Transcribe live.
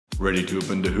Ready to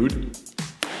open the hood?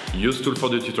 UseTool for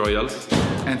the tutorials.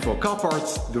 And for car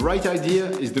parts, the right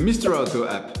idea is the Mr. Auto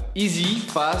app. Easy,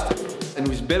 fast, and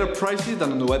with better prices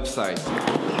than on the website.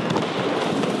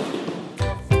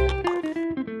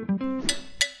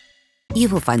 You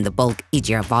will find the bulk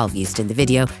EGR valve used in the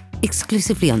video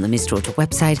exclusively on the Mr. Auto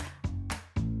website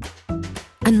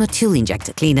and MK2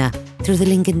 injector cleaner through the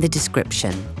link in the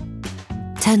description.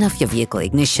 Turn off your vehicle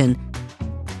ignition,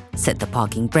 set the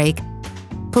parking brake,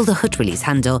 pull the hood release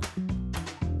handle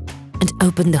and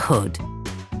open the hood.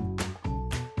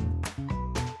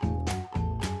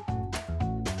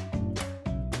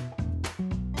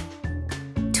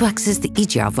 To access the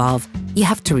EGR valve, you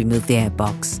have to remove the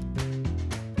airbox.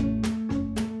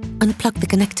 Unplug the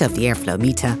connector of the airflow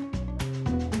meter.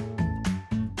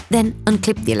 Then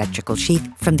unclip the electrical sheath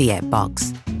from the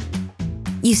airbox.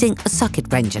 Using a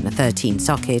socket wrench and a 13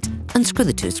 socket, unscrew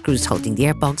the 2 screws holding the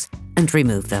airbox and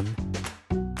remove them.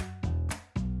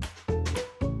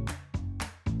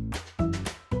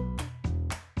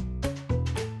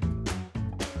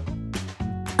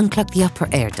 Unclog the upper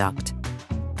air duct.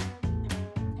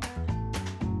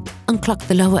 Unclog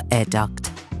the lower air duct.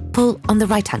 Pull on the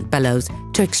right-hand bellows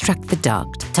to extract the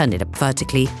duct. Turn it up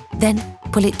vertically, then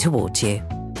pull it towards you.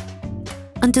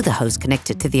 Undo the hose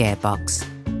connected to the airbox.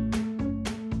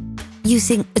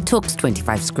 Using a Torx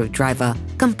T25 screwdriver,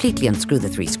 completely unscrew the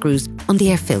 3 screws on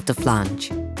the air filter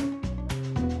flange.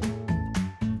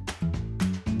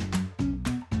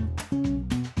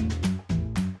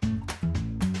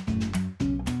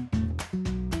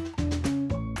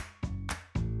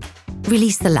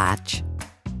 Release the latch.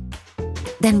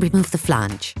 Then remove the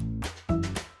flange.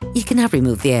 You can now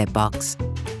remove the airbox.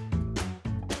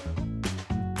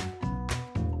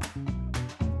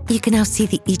 You can now see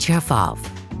the EGR valve.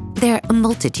 There are a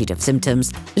multitude of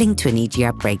symptoms linked to an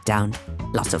EGR breakdown: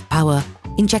 loss of power,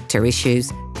 injector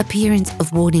issues, appearance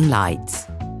of warning lights.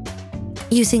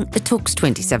 Using a Torx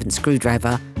T27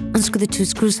 screwdriver, unscrew the 2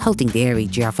 screws holding the air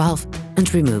EGR valve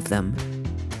and remove them.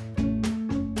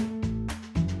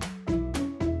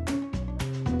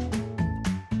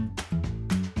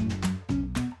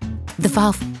 The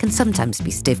valve can sometimes be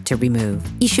stiff to remove.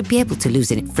 You should be able to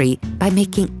loosen it free by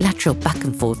making lateral back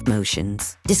and forth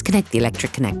motions. Disconnect the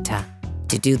electric connector.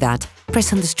 To do that,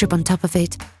 press on the strip on top of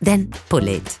it, then pull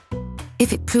it.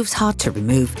 If it proves hard to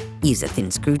remove, use a thin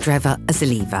screwdriver as a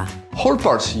lever. All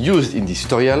parts used in this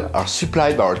tutorial are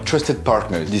supplied by our trusted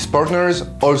partners. These partners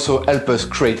also help us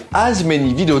create as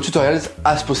many video tutorials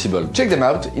as possible. Check them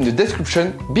out in the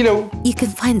description below. You can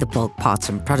find the bulk parts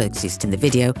and products used in the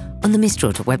video on the Mr.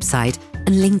 Auto website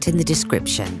and linked in the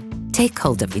description. Take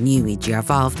hold of your new EGR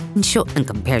valve, ensure and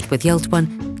compare it with the old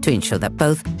one to ensure that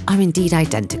both are indeed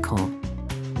identical.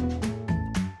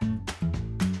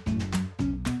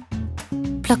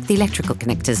 Plug the electrical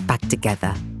connectors back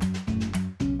together.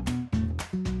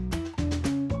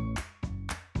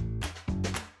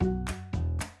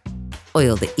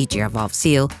 Oil the EGR valve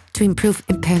seal to improve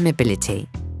impermeability.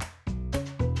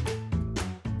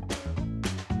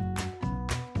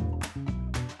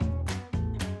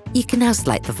 You can now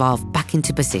slide the valve back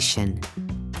into position.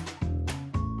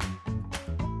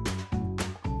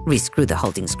 Rescrew the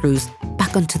holding screws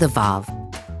back onto the valve.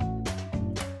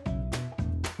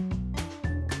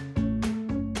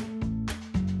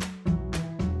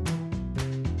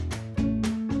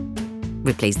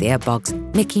 Replace the airbox,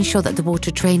 making sure that the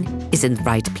water train is in the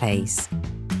right place.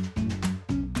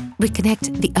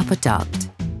 Reconnect the upper duct.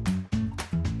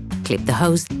 Clip the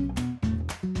hose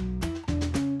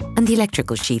and the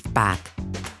electrical sheath back.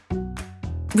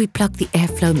 Replug the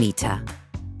airflow meter.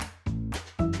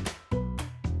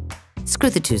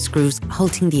 Screw the 2 screws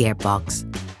holding the airbox.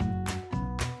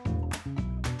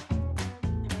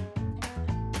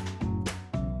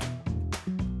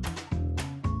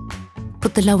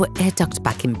 Put the lower air duct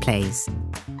back in place.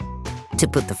 To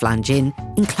put the flange in,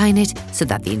 incline it so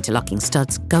that the interlocking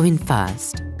studs go in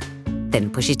first. Then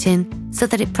push it in so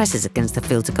that it presses against the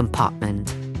filter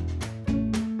compartment.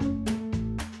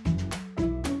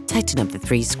 Tighten up the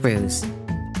 3 screws.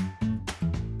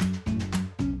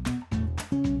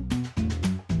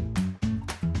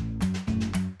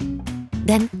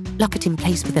 Then lock it in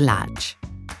place with a latch.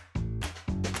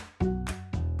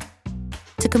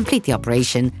 To complete the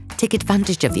operation, take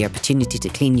advantage of the opportunity to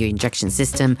clean your injection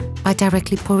system by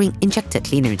directly pouring injector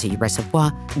cleaner into your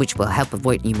reservoir, which will help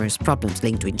avoid numerous problems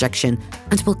linked to injection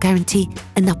and will guarantee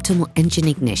an optimal engine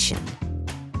ignition.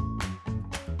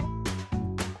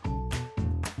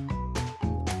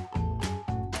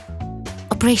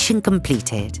 Operation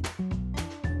completed.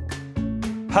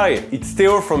 Hi, it's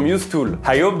Theo from UseTool.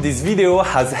 I hope this video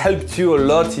has helped you a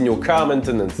lot in your car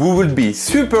maintenance. We would be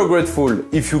super grateful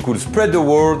if you could spread the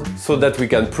word so that we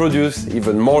can produce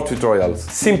even more tutorials.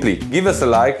 Simply give us a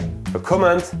like, a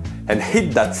comment, and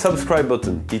hit that subscribe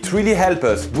button. It really helps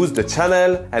us boost the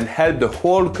channel and help the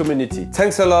whole community.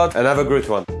 Thanks a lot and have a great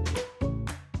one.